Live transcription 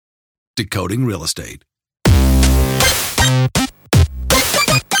Decoding Real Estate.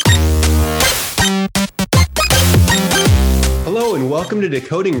 Hello and welcome to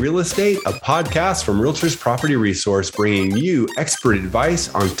Decoding Real Estate, a podcast from Realtors Property Resource, bringing you expert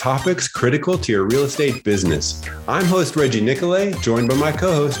advice on topics critical to your real estate business. I'm host Reggie Nicolay, joined by my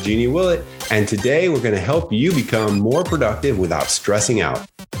co-host Jeannie Willett, and today we're going to help you become more productive without stressing out.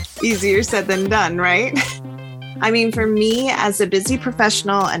 Easier said than done, right? I mean, for me, as a busy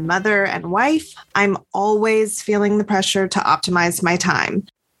professional and mother and wife, I'm always feeling the pressure to optimize my time,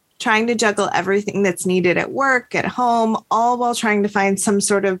 trying to juggle everything that's needed at work, at home, all while trying to find some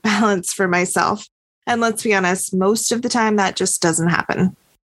sort of balance for myself. And let's be honest, most of the time that just doesn't happen.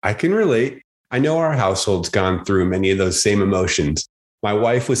 I can relate. I know our household's gone through many of those same emotions. My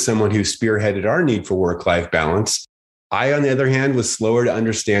wife was someone who spearheaded our need for work-life balance. I, on the other hand, was slower to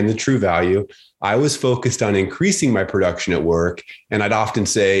understand the true value. I was focused on increasing my production at work. And I'd often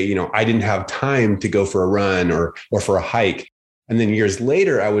say, I didn't have time to go for a run or for a hike. And then years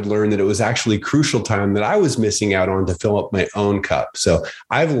later, I would learn that it was actually crucial time that I was missing out on to fill up my own cup. So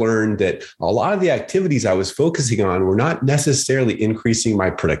I've learned that a lot of the activities I was focusing on were not necessarily increasing my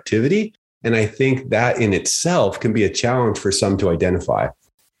productivity. And I think that in itself can be a challenge for some to identify.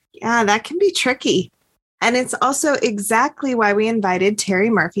 Yeah, that can be tricky. And it's also exactly why we invited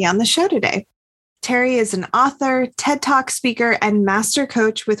Terri Murphy on the show today. Terri is an author, TED Talk speaker, and master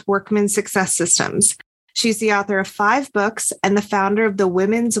coach with Workman Success Systems. She's the author of 5 books and the founder of the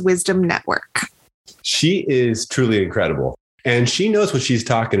Women's Wisdom Network. She is truly incredible, and she knows what she's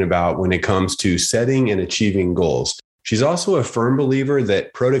talking about when it comes to setting and achieving goals. She's also a firm believer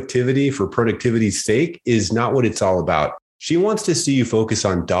that productivity for productivity's sake is not what it's all about. She wants to see you focus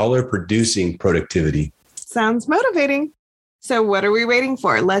on dollar-producing productivity. Sounds motivating. So what are we waiting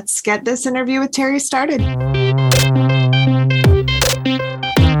for? Let's get this interview with Terri started.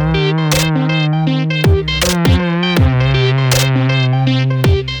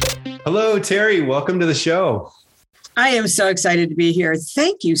 Hello, Terri. Welcome to the show. I am so excited to be here.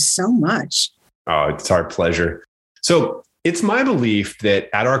 Thank you so much. Oh, it's our pleasure. So it's my belief that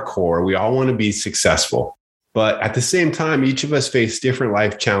at our core, we all want to be successful. But at the same time, each of us face different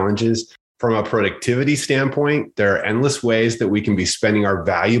life challenges. From a productivity standpoint, there are endless ways that we can be spending our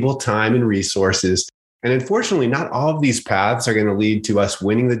valuable time and resources. And unfortunately, not all of these paths are going to lead to us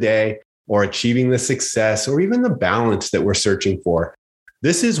winning the day or achieving the success or even the balance that we're searching for.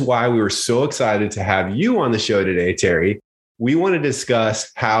 This is why we were so excited to have you on the show today, Terri. We want to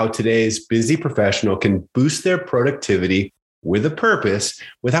discuss how today's busy professional can boost their productivity with a purpose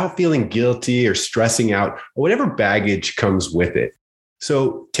without feeling guilty or stressing out or whatever baggage comes with it.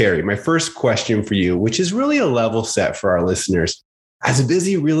 So, Terri, my first question for you, which is really a level set for our listeners. As a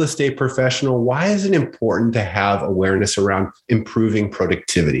busy real estate professional, why is it important to have awareness around improving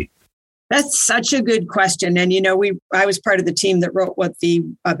productivity? That's such a good question. And, I was part of the team that wrote the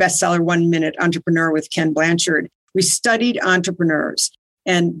bestseller 1 Minute Entrepreneur with Ken Blanchard. We studied entrepreneurs.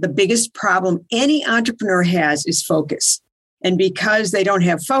 And the biggest problem any entrepreneur has is focus. And because they don't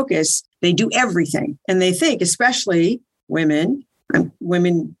have focus, they do everything. And they think, especially women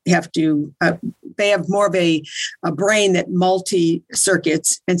have to, they have more of a brain that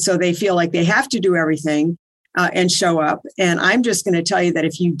multi-circuits. And so they feel like they have to do everything and show up. And I'm just going to tell you that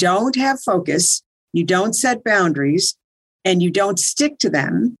if you don't have focus, you don't set boundaries, and you don't stick to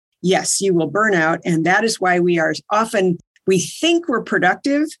them, yes, you will burn out. And that is why we think we're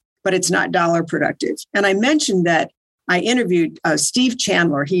productive, but it's not dollar productive. And I mentioned that I interviewed Steve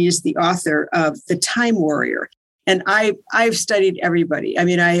Chandler. He is the author of The Time Warrior. And I've studied everybody. I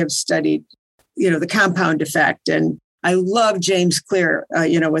mean, I have studied, the compound effect, and I love James Clear,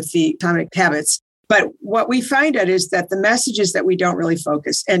 with the Atomic Habits. But what we find out is that the message is that we don't really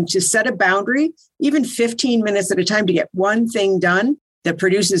focus, and to set a boundary, even 15 minutes at a time to get one thing done that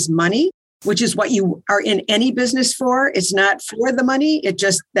produces money, which is what you are in any business for. It's not for the money.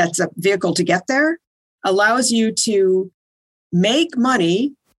 That's a vehicle to get there, allows you to make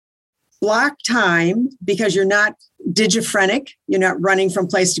money, block time, because you're not digiphrenic. You're not running from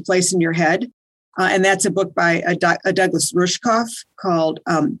place to place in your head. And that's a book by a Douglas Rushkoff called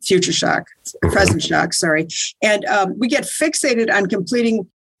Present Shock, sorry. And we get fixated on completing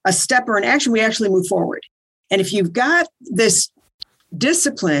a step or an action. We actually move forward. And if you've got this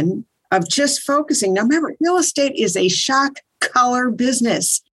discipline of just focusing, now remember, real estate is a shock collar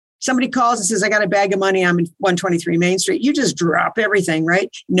business. Somebody calls and says, I got a bag of money, I'm in 123 Main Street. You just drop everything,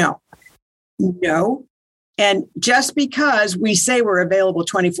 right? No. And just because we say we're available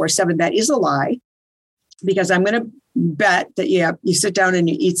 24/7, that is a lie, because I'm going to bet that you sit down and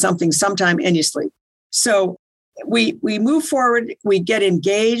you eat something sometime and you sleep. So we move forward, we get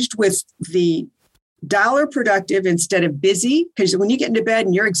engaged with the dollar productive instead of busy, because when you get into bed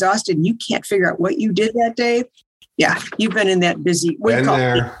and you're exhausted and you can't figure out what you did that day, yeah, you've been in that busy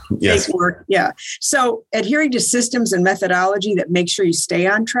Yes. work. Yeah. So adhering to systems and methodology that make sure you stay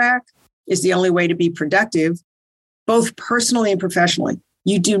on track is the only way to be productive, both personally and professionally.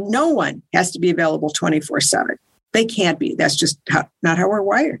 No one has to be available 24/7. They can't be. That's just not how we're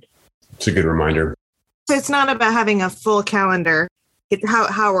wired. It's a good reminder. So it's not about having a full calendar. It's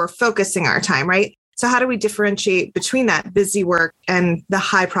how we're focusing our time, right? So how do we differentiate between that busy work and the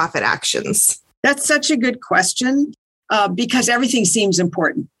high profit actions? That's such a good question because everything seems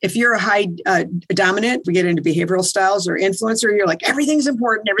important. If you're a high dominant, we get into behavioral styles or influencer, you're like, everything's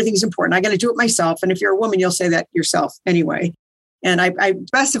important. Everything's important. I got to do it myself. And if you're a woman, you'll say that yourself anyway. And I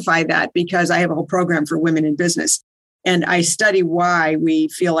specify that because I have a whole program for women in business. And I study why we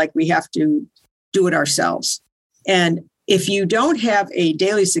feel like we have to do it ourselves. And if you don't have a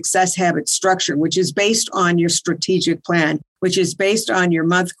daily success habit structure, which is based on your strategic plan, which is based on your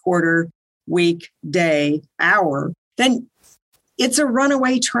month, quarter, week, day, hour, then it's a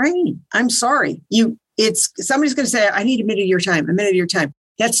runaway train. I'm sorry. Somebody's going to say, I need a minute of your time.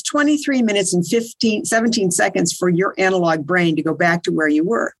 That's 23 minutes and 17 seconds for your analog brain to go back to where you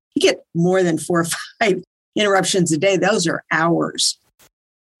were. You get more than 4 or 5 interruptions a day. Those are hours.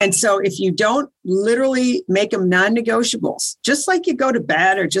 And so if you don't literally make them non-negotiables, just like you go to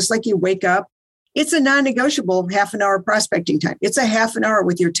bed or just like you wake up, it's a non-negotiable half an hour prospecting time. It's a half an hour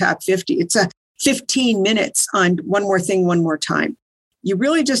with your top 50. It's a 15 minutes on one more thing, one more time. You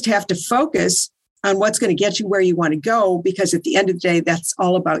really just have to focus on what's going to get you where you want to go, because at the end of the day, that's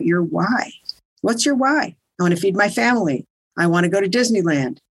all about your why. What's your why? I want to feed my family. I want to go to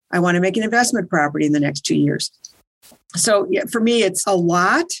Disneyland. I want to make an investment property in the next 2 years. So yeah, for me, it's a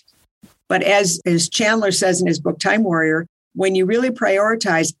lot. But as Chandler says in his book, Time Warrior, when you really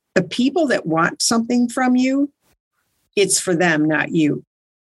prioritize the people that want something from you, it's for them, not you.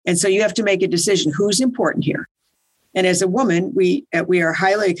 And so you have to make a decision. Who's important here? And as a woman, we are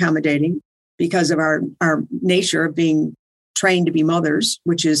highly accommodating because of our nature of being trained to be mothers,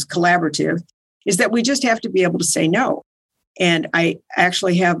 which is collaborative, is that we just have to be able to say no. And I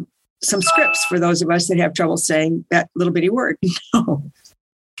actually have some scripts for those of us that have trouble saying that little bitty word. No.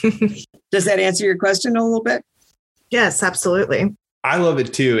 Does that answer your question a little bit? Yes, absolutely. I love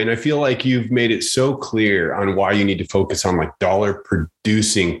it too. And I feel like you've made it so clear on why you need to focus on like dollar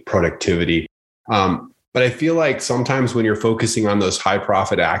producing productivity. But I feel like sometimes when you're focusing on those high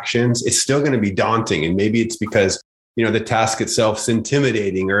profit actions, it's still going to be daunting. And maybe it's because, the task itself is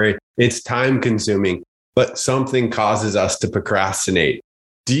intimidating or it's time consuming, but something causes us to procrastinate.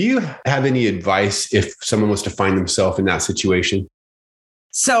 Do you have any advice if someone was to find themselves in that situation?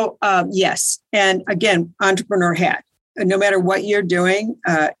 So, yes. And again, entrepreneur hat. No matter what you're doing,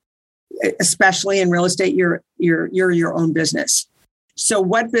 especially in real estate, you're your own business. So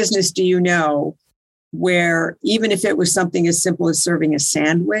what business do you know where even if it was something as simple as serving a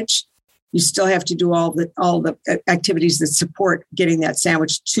sandwich, you still have to do all the activities that support getting that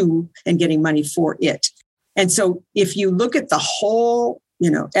sandwich to and getting money for it. And so if you look at the whole,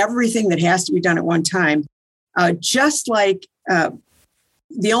 everything that has to be done at one time, just like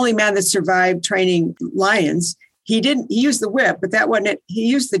the only man that survived training lions, he used the whip, but that wasn't it. He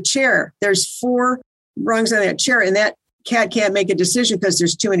used the chair. There's 4 rungs on that chair, and that cat can't make a decision because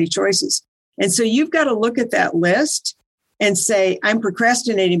there's too many choices. And so you've got to look at that list and say, I'm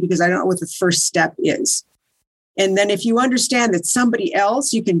procrastinating because I don't know what the first step is. And then if you understand that somebody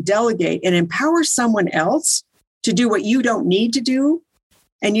else, you can delegate and empower someone else to do what you don't need to do.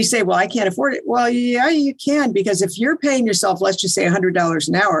 And you say, well, I can't afford it. Well, yeah, you can, because if you're paying yourself, let's just say $100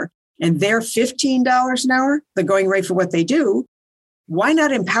 an hour, and they're $15 an hour, the going rate for what they do, why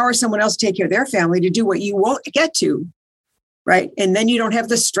not empower someone else to take care of their family to do what you won't get to, right? And then you don't have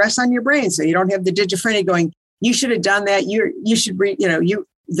the stress on your brain. So you don't have the digiphrenia going, you should have done that. You should,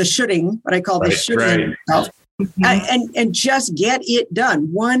 the shoulding, what I call the shoulding. Right. And just get it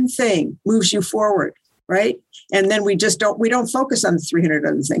done. One thing moves you forward, right? And then we don't focus on the 300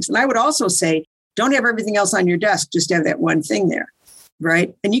 other things. And I would also say, don't have everything else on your desk. Just have that one thing there.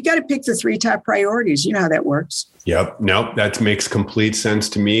 Right. And you got to pick the 3 top priorities. You know how that works. Yep. Nope. That makes complete sense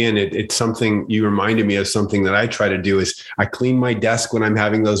to me. And it's something you reminded me of. Something that I try to do is I clean my desk when I'm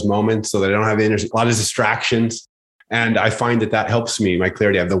having those moments so that I don't have a lot of distractions. And I find that helps me, my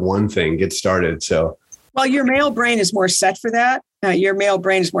clarity. I have the one thing, get started. So. Well, your male brain is more set for that. Your male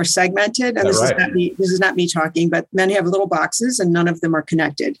brain is more segmented. And this is not me talking, but men have little boxes and none of them are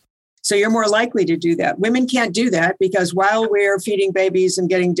connected. So you're more likely to do that. Women can't do that because while we're feeding babies and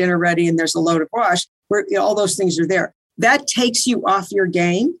getting dinner ready and there's a load of wash, where all those things are there. That takes you off your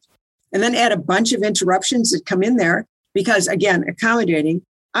game. And then add a bunch of interruptions that come in there because, again, accommodating.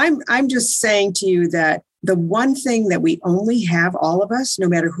 I'm just saying to you that the one thing that we only have, all of us, no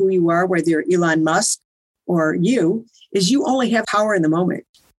matter who you are, whether you're Elon Musk or you, is you only have power in the moment.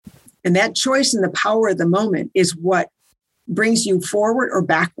 And that choice and the power of the moment is what brings you forward or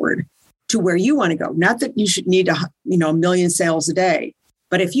backward to where you want to go. Not that you should need a million sales a day,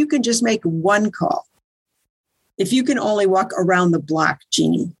 but if you can just make one call, if you can only walk around the block,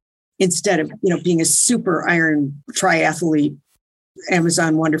 Jeannie, instead of being a super iron triathlete,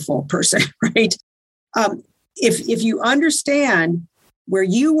 Amazon wonderful person, right? If you understand where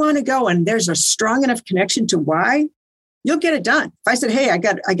you want to go and there's a strong enough connection to why, you'll get it done. If I said, hey, I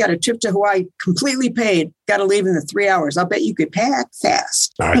got a trip to Hawaii completely paid, got to leave in the 3 hours, I'll bet you could pack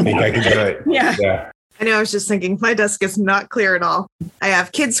fast. I think I could do it. Yeah. I know. I was just thinking my desk is not clear at all. I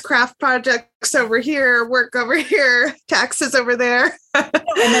have kids' craft projects over here, work over here, taxes over there. And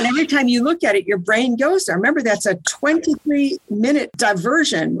then every time you look at it, your brain goes there. Remember, that's a 23-minute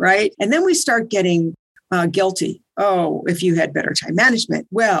diversion, right? And then we start getting guilty. Oh, if you had better time management.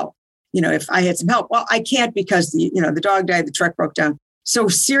 Well, if I had some help. Well, I can't because the dog died, the truck broke down. So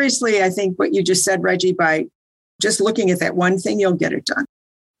seriously, I think what you just said, Reggie, by just looking at that one thing, you'll get it done.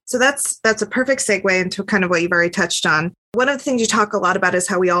 So that's a perfect segue into kind of what you've already touched on. One of the things you talk a lot about is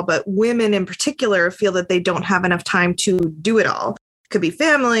how we all, but women in particular, feel that they don't have enough time to do it all. Could be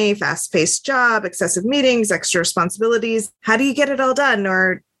family, fast-paced job, excessive meetings, extra responsibilities. How do you get it all done?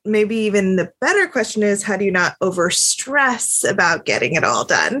 Or maybe even the better question is, how do you not overstress about getting it all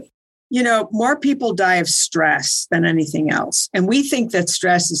done? More people die of stress than anything else. And we think that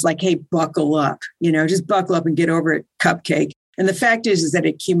stress is like, hey, buckle up, just buckle up and get over it, cupcake. And the fact is that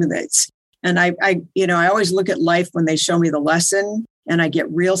it accumulates. And I always look at life when they show me the lesson and I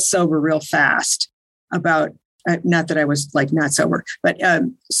get real sober real fast about, not that I was like not sober, but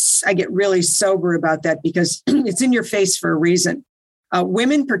I get really sober about that because it's in your face for a reason.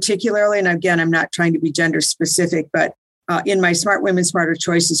 Women particularly, and again, I'm not trying to be gender specific, but in my Smart Women, Smarter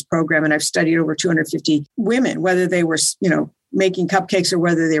Choices program, and I've studied over 250 women, whether they were, making cupcakes or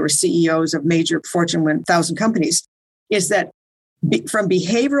whether they were CEOs of major Fortune 1000 companies, is that from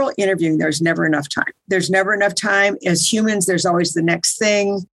behavioral interviewing, there's never enough time. There's never enough time. As humans, there's always the next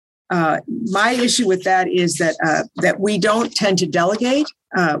thing. My issue with that is that we don't tend to delegate.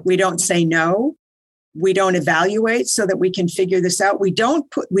 We don't say no. We don't evaluate so that we can figure this out. We don't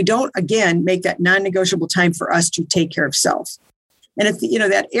again make that non-negotiable time for us to take care of self. And if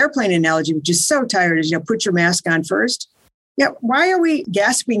that airplane analogy, which is so tired, is put your mask on first. Yeah, why are we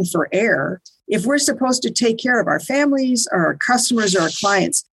gasping for air if we're supposed to take care of our families or our customers or our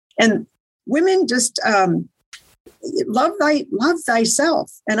clients? And women just love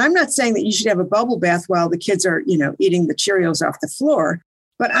thyself. And I'm not saying that you should have a bubble bath while the kids are eating the Cheerios off the floor.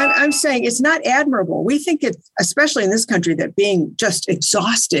 But I'm saying it's not admirable. We think it, especially in this country, that being just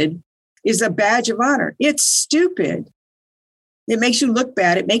exhausted is a badge of honor. It's stupid. It makes you look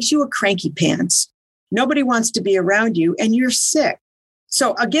bad. It makes you a cranky pants. Nobody wants to be around you and you're sick.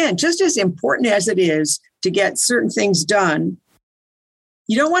 So again, just as important as it is to get certain things done,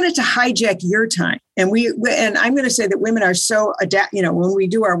 you don't want it to hijack your time. And I'm going to say that women are so when we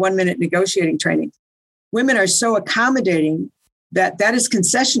do our 1-minute negotiating training, women are so accommodating that is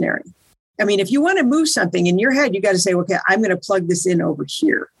concessionary. I mean, if you want to move something in your head, you got to say, okay, I'm going to plug this in over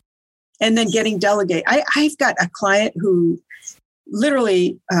here. And then delegate. I've got a client who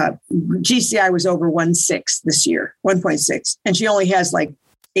literally GCI was over 1.6 this year, 1.6. And she only has like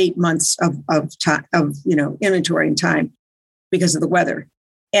 8 months of time, inventory and time because of the weather.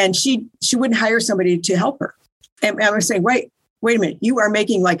 And she wouldn't hire somebody to help her. And I was saying, wait a minute, you are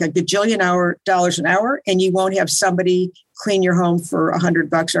making like $1 gajillion dollars an hour and you won't have somebody clean your home for $100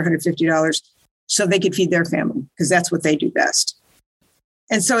 or $150 so they could feed their family because that's what they do best.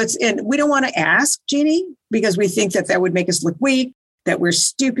 And so and we don't want to ask, Jeannie, because we think that would make us look weak, that we're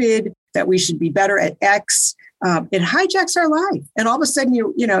stupid, that we should be better at X. It hijacks our life. And all of a sudden,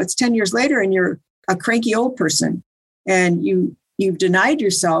 it's 10 years later and you're a cranky old person and you've denied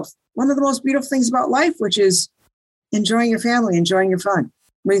yourself one of the most beautiful things about life, which is enjoying your family, enjoying your fun.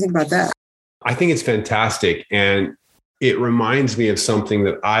 What do you think about that? I think it's fantastic. And it reminds me of something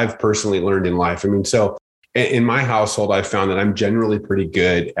that I've personally learned in life. I mean, so in my household, I've found that I'm generally pretty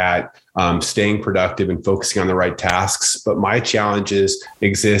good at staying productive and focusing on the right tasks. But my challenges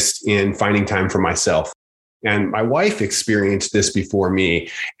exist in finding time for myself. And my wife experienced this before me.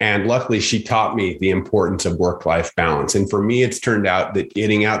 And luckily, she taught me the importance of work-life balance. And for me, it's turned out that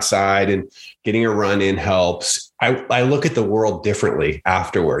getting outside and getting a run in helps. I look at the world differently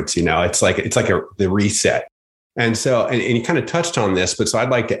afterwards. It's like the reset. And so, and you kind of touched on this, but so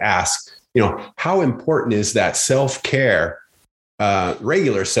I'd like to ask, how important is that self-care,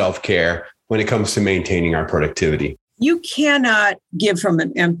 regular self-care, when it comes to maintaining our productivity? You cannot give from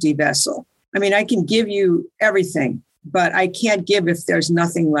an empty vessel. I mean, I can give you everything, but I can't give if there's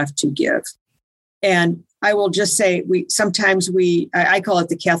nothing left to give. And I will just say, I call it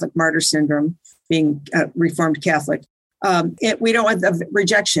the Catholic martyr syndrome, being a Reformed Catholic. We don't want the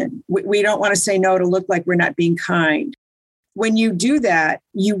rejection. We don't want to say no to look like we're not being kind. When you do that,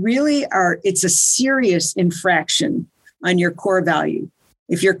 you really it's a serious infraction on your core value.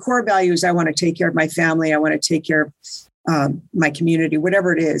 If your core value is, I want to take care of my family, I want to take care of my community,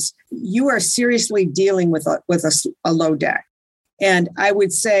 whatever it is, you are seriously dealing with a low deck. And I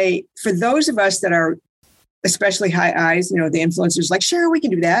would say for those of us that are especially high eyes, the influencers like, sure, we can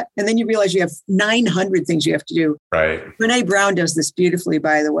do that. And then you realize you have 900 things you have to do. Right. Brene Brown does this beautifully,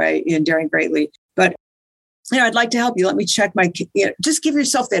 by the way, in Daring Greatly. But, I'd like to help you. Let me check just give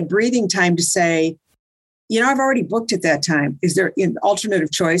yourself that breathing time to say, I've already booked at that time. Is there an alternative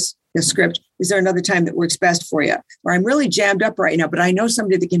choice, a script? Is there another time that works best for you? Or I'm really jammed up right now, but I know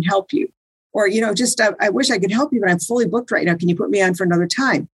somebody that can help you. Or, I wish I could help you, but I'm fully booked right now. Can you put me on for another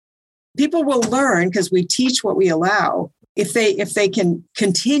time? People will learn, because we teach what we allow, if they can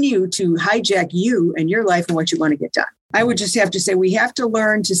continue to hijack you and your life and what you want to get done. I would just have to say, we have to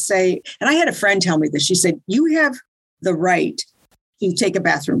learn to say, and I had a friend tell me this. She said, you have the right to take a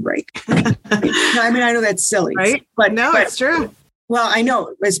bathroom break. I know that's silly. Right? But it's true. Well, I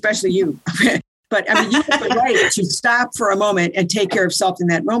know, especially you. But you have the right to stop for a moment and take care of self in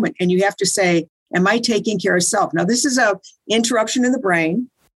that moment. And you have to say, am I taking care of self? Now, this is a interruption in the brain,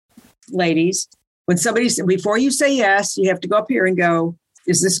 ladies. When before you say yes, you have to go up here and go,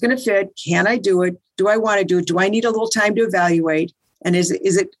 is this going to fit? Can I do it? Do I want to do it? Do I need a little time to evaluate? And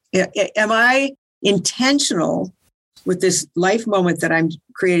am I intentional with this life moment that I'm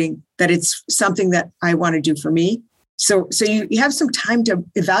creating, that it's something that I want to do for me? So you have some time to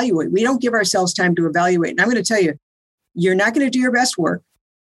evaluate. We don't give ourselves time to evaluate. And I'm going to tell you, you're not going to do your best work.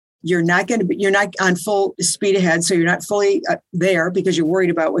 You're not on full speed ahead. So you're not fully there because you're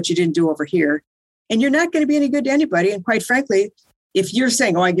worried about what you didn't do over here. And you're not going to be any good to anybody. And quite frankly, if you're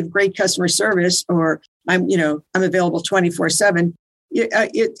saying, I give great customer service, or I'm available 24/7,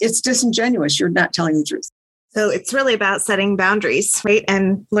 it's disingenuous. You're not telling the truth. So it's really about setting boundaries, right?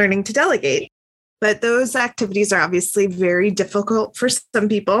 And learning to delegate. But those activities are obviously very difficult for some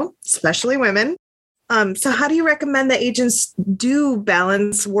people, especially women. So how do you recommend that agents do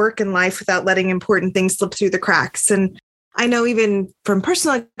balance work and life without letting important things slip through the cracks? And I know even from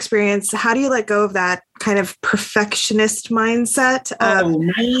personal experience, how do you let go of that kind of perfectionist mindset? Oh,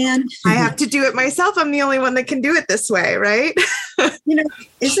 man. I have to do it myself. I'm the only one that can do it this way, right?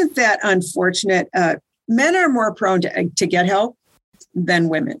 Isn't that unfortunate? Men are more prone to get help than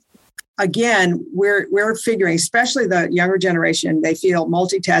women. Again, we're figuring, especially the younger generation, they feel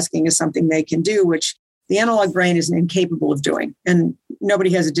multitasking is something they can do, which the analog brain is incapable of doing. And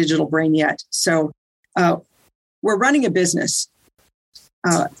nobody has a digital brain yet. So we're running a business.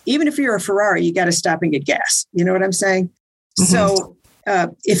 Even if you're a Ferrari, you got to stop and get gas. You know what I'm saying? Mm-hmm. So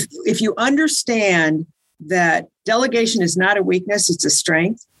if you understand that delegation is not a weakness, it's a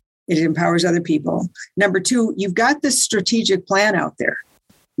strength. It empowers other people. Number two, you've got this strategic plan out there.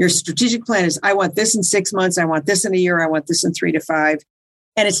 Your strategic plan is, I want this in 6 months. I want this in a year. I want this in 3 to 5.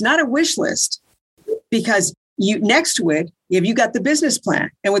 And it's not a wish list, because next to it, you got the business plan.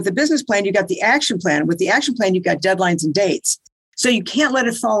 And with the business plan, you got the action plan. With the action plan, you've got deadlines and dates. So you can't let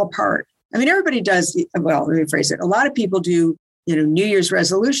it fall apart. I mean, everybody does. Well, let me phrase it. A lot of people do, New Year's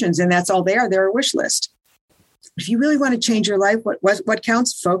resolutions, and that's all they are. They're a wish list. If you really want to change your life, what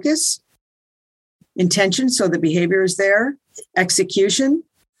counts? Focus, intention, so the behavior is there, execution,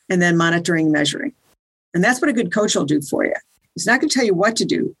 and then monitoring and measuring. And that's what a good coach will do for you. It's not going to tell you what to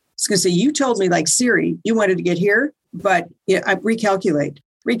do. It's going to say, you told me, like Siri, you wanted to get here, but I recalculate,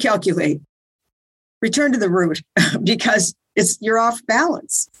 return to the root, because you're off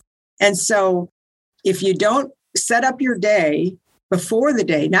balance. And so if you don't set up your day before the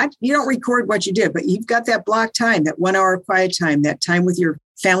day, you don't record what you did, but you've got that block time, that 1 hour quiet time, that time with your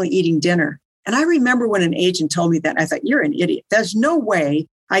family eating dinner. And I remember when an agent told me that, I thought, you're an idiot. There's no way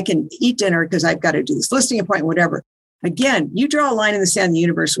I can eat dinner because I've got to do this listing appointment, whatever. Again, you draw a line in the sand, the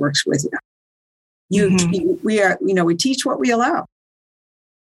universe works with you. We teach what we allow.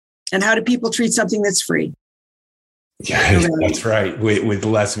 And how do people treat something that's free? Yeah, that's right. With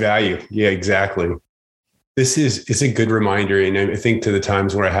less value. Yeah, exactly. It's a good reminder. And I think to the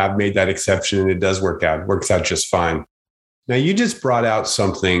times where I have made that exception and it does work out, it works out just fine. Now, you just brought out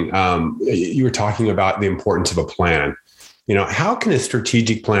something. You were talking about the importance of a plan. How can a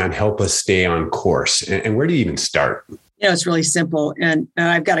strategic plan help us stay on course? And where do you even start? It's really simple. And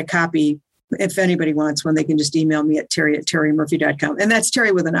I've got a copy. If anybody wants one, they can just email me at terri@terrimurphy.com. And that's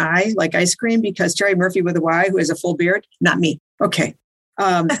Terri with an I, like ice cream, because Terri Murphy with a Y, who has a full beard, not me. Okay.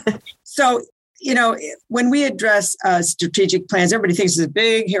 So, when we address strategic plans, everybody thinks it's a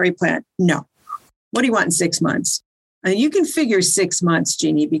big, hairy plan. No. What do you want in 6 months? And you can figure 6 months,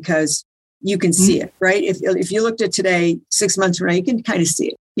 Jeannie, because you can see it, right? If you looked at today, 6 months from now, you can kind of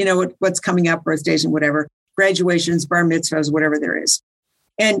see it. What's coming up, birthdays and whatever, graduations, bar mitzvahs, whatever there is.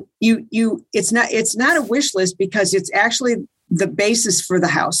 And it's not a wish list because it's actually the basis for the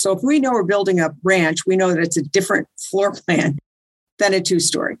house. So if we know we're building a ranch, we know that it's a different floor plan than a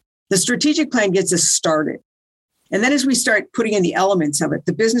 2-story. The strategic plan gets us started. And then as we start putting in the elements of it,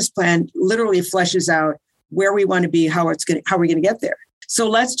 the business plan literally fleshes out where we want to be, how we're going to get there. So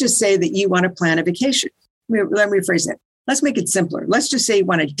let's just say that you want to plan a vacation. Let me rephrase that. Let's make it simpler. Let's just say you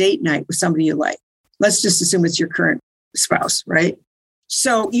want a date night with somebody you like. Let's just assume it's your current spouse, right?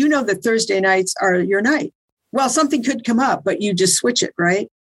 So that Thursday nights are your night. Well, something could come up, but you just switch it, right?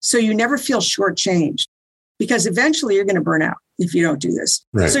 So you never feel shortchanged because eventually you're going to burn out if you don't do this.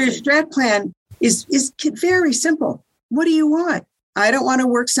 Right. So your strat plan is very simple. What do you want? I don't want to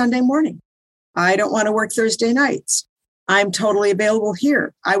work Sunday morning. I don't want to work Thursday nights. I'm totally available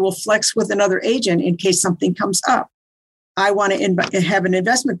here. I will flex with another agent in case something comes up. I want to have an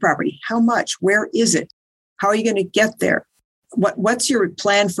investment property. How much? Where is it? How are you going to get there? What's your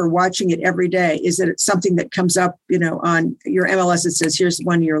plan for watching it every day? Is it something that comes up, on your MLS that says, here's the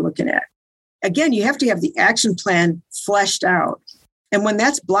one you're looking at? Again, you have to have the action plan fleshed out. And when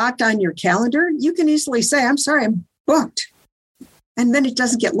that's blocked on your calendar, you can easily say, I'm sorry, I'm booked. And then it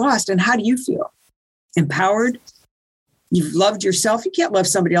doesn't get lost. And how do you feel? Empowered? You've loved yourself. You can't love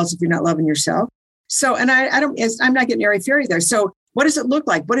somebody else if you're not loving yourself. So, and I'm not getting airy-fairy there. So what does it look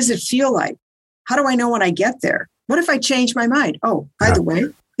like? What does it feel like? How do I know when I get there? What if I change my mind? Oh, by the way,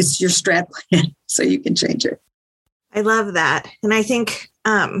 it's your strat plan, so you can change it. I love that. And I think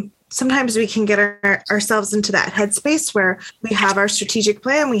sometimes we can get ourselves into that headspace where we have our strategic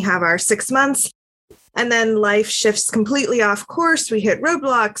plan, we have our 6 months, and then life shifts completely off course. We hit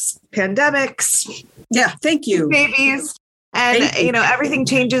roadblocks, pandemics. Yeah, thank you. Babies. And, everything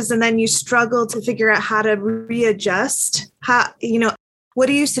changes. And then you struggle to figure out how to readjust. What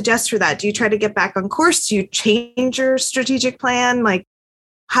do you suggest for that? Do you try to get back on course? Do you change your strategic plan? Like,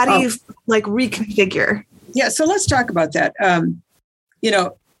 how do you reconfigure? Yeah. So let's talk about that.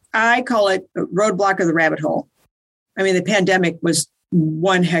 I call it a roadblock or the rabbit hole. I mean, the pandemic was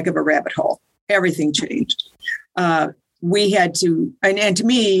one heck of a rabbit hole. Everything changed. We had to, and to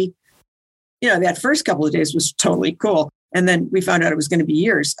me, that first couple of days was totally cool. And then we found out it was going to be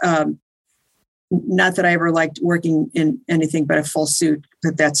years. Not that I ever liked working in anything but a full suit,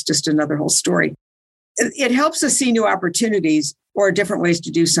 but that's just another whole story. It helps us see new opportunities or different ways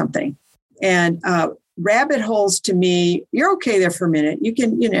to do something. And rabbit holes, to me, you're okay there for a minute. You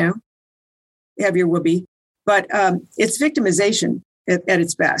can, have your whoopee, but it's victimization at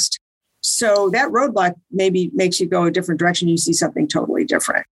its best. So that roadblock maybe makes you go a different direction. You see something totally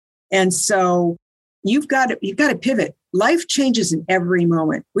different. And so you've got to pivot. Life changes in every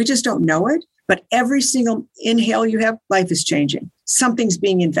moment. We just don't know it. But every single inhale you have, life is changing. Something's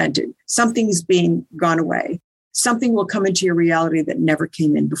being invented. Something's being gone away. Something will come into your reality that never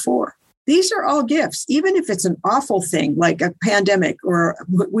came in before. These are all gifts, even if it's an awful thing like a pandemic or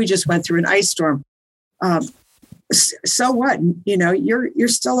we just went through an ice storm. So what? You're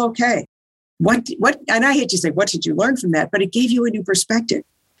still okay. What? And I hate to say, what did you learn from that? But it gave you a new perspective.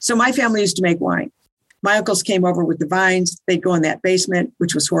 So my family used to make wine. My uncles came over with the vines. They'd go in that basement,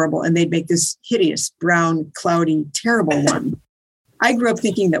 which was horrible, and they'd make this hideous, brown, cloudy, terrible one. I grew up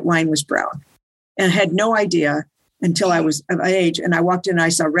thinking that wine was brown and had no idea until I was of age. And I walked in and I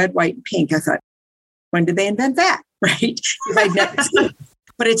saw red, white, and pink. I thought, when did they invent that? Right? I'd never seen it.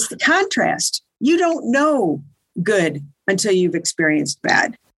 But it's the contrast. You don't know good until you've experienced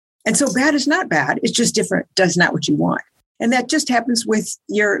bad. And so bad is not bad. It's just different. Does not what you want. And that just happens with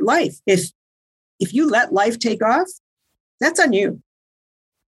your life. If you let life take off, that's on you.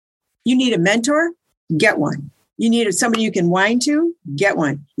 You need a mentor, get one. You need somebody you can whine to, get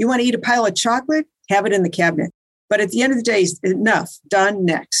one. You want to eat a pile of chocolate, have it in the cabinet. But at the end of the day, enough, done,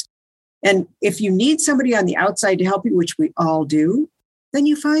 next. And if you need somebody on the outside to help you, which we all do, then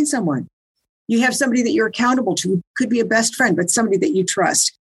you find someone. You have somebody that you're accountable to, could be a best friend, but somebody that you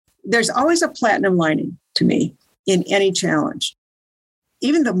trust. There's always a platinum lining to me in any challenge,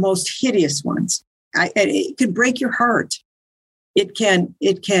 even the most hideous ones. It could break your heart. It can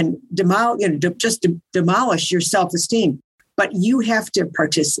demolish your self-esteem, but you have to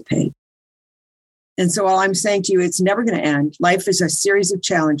participate. And so all I'm saying to you, it's never going to end. Life is a series of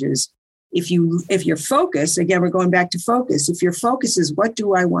challenges. If your focus, again, we're going back to focus. If your focus is what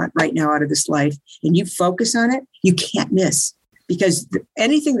do I want right now out of this life, and you focus on it, you can't miss, because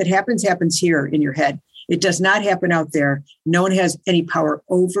anything that happens here in your head. It does not happen out there. No one has any power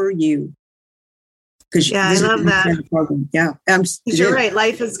over you. I love that. Yeah. You're right.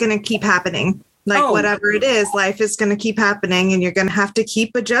 Life is going to keep happening. Whatever it is, life is going to keep happening, and you're going to have to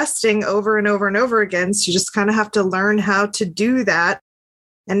keep adjusting over and over and over again. So you just kind of have to learn how to do that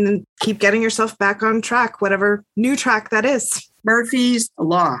and then keep getting yourself back on track, whatever new track that is. Murphy's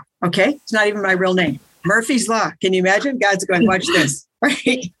Law. Okay. It's not even my real name. Murphy's Law. Can you imagine? God's going, watch this.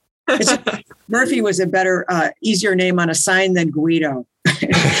 Right? Murphy was a better, easier name on a sign than Guido. You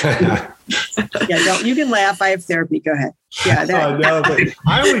can laugh. I have therapy. Go ahead. Yeah. No, but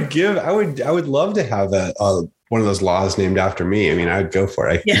I would love to have one of those laws named after me. I mean, I would go for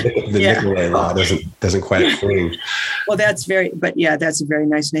it. The Nicolay Law doesn't quite cling. Well, that's a very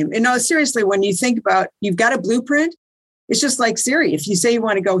nice name. And no, seriously, when you think about, you've got a blueprint, it's just like Siri. If you say you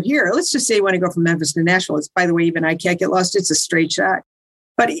want to go here, let's just say you want to go from Memphis to Nashville. It's, by the way, even I can't get lost. It's a straight shot.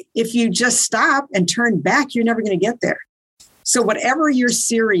 But if you just stop and turn back, you're never going to get there. So whatever your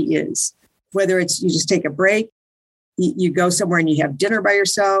Siri is, whether it's you just take a break, you go somewhere and you have dinner by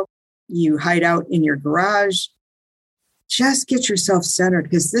yourself, you hide out in your garage, just get yourself centered,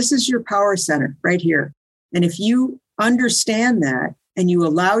 because this is your power center right here. And if you understand that and you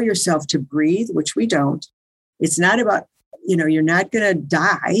allow yourself to breathe, which we don't, it's not about, you're not going to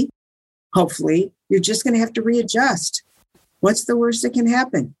die. Hopefully, you're just going to have to readjust. What's the worst that can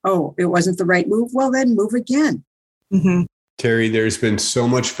happen? Oh, it wasn't the right move. Well, then move again. Mm-hmm. Terri, there's been so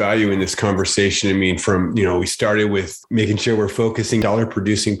much value in this conversation. I mean, we started with making sure we're focusing dollar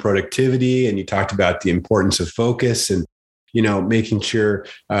producing productivity, and you talked about the importance of focus and, making sure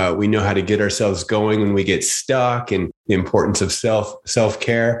we know how to get ourselves going when we get stuck, and the importance of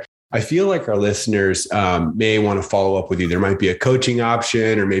self-care. I feel like our listeners may want to follow up with you. There might be a coaching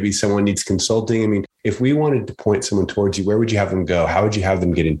option, or maybe someone needs consulting. I mean, if we wanted to point someone towards you, where would you have them go? How would you have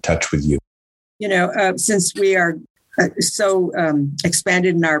them get in touch with you? Since we are so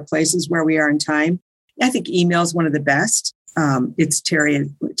expanded in our places where we are in time, I think email is one of the best. It's Terri,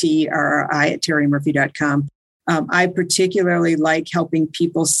 Terri at terrimurphy.com. I particularly like helping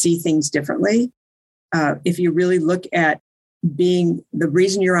people see things differently. If you really look at being, the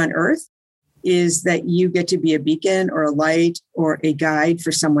reason you're on earth is that you get to be a beacon or a light or a guide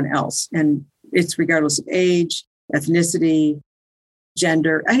for someone else. And it's regardless of age, ethnicity,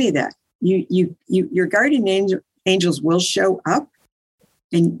 gender, any of that. Your guardian angels will show up.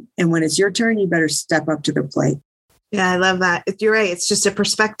 And when it's your turn, you better step up to the plate. Yeah, I love that. You're right. It's just a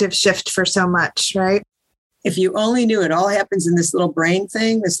perspective shift for so much, right? If you only knew it all happens in this little brain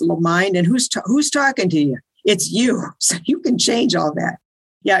thing, this little mind, and who's talking to you? It's you. So you can change all that.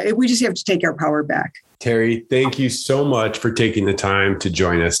 Yeah, we just have to take our power back. Terri, thank you so much for taking the time to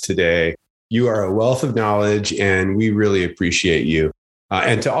join us today. You are a wealth of knowledge, and we really appreciate you.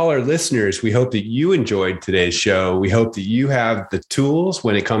 And to all our listeners, we hope that you enjoyed today's show. We hope that you have the tools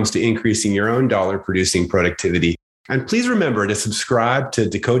when it comes to increasing your own dollar producing productivity. And please remember to subscribe to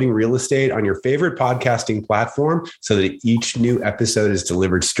Decoding Real Estate on your favorite podcasting platform so that each new episode is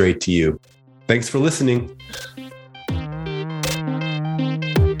delivered straight to you. Thanks for listening.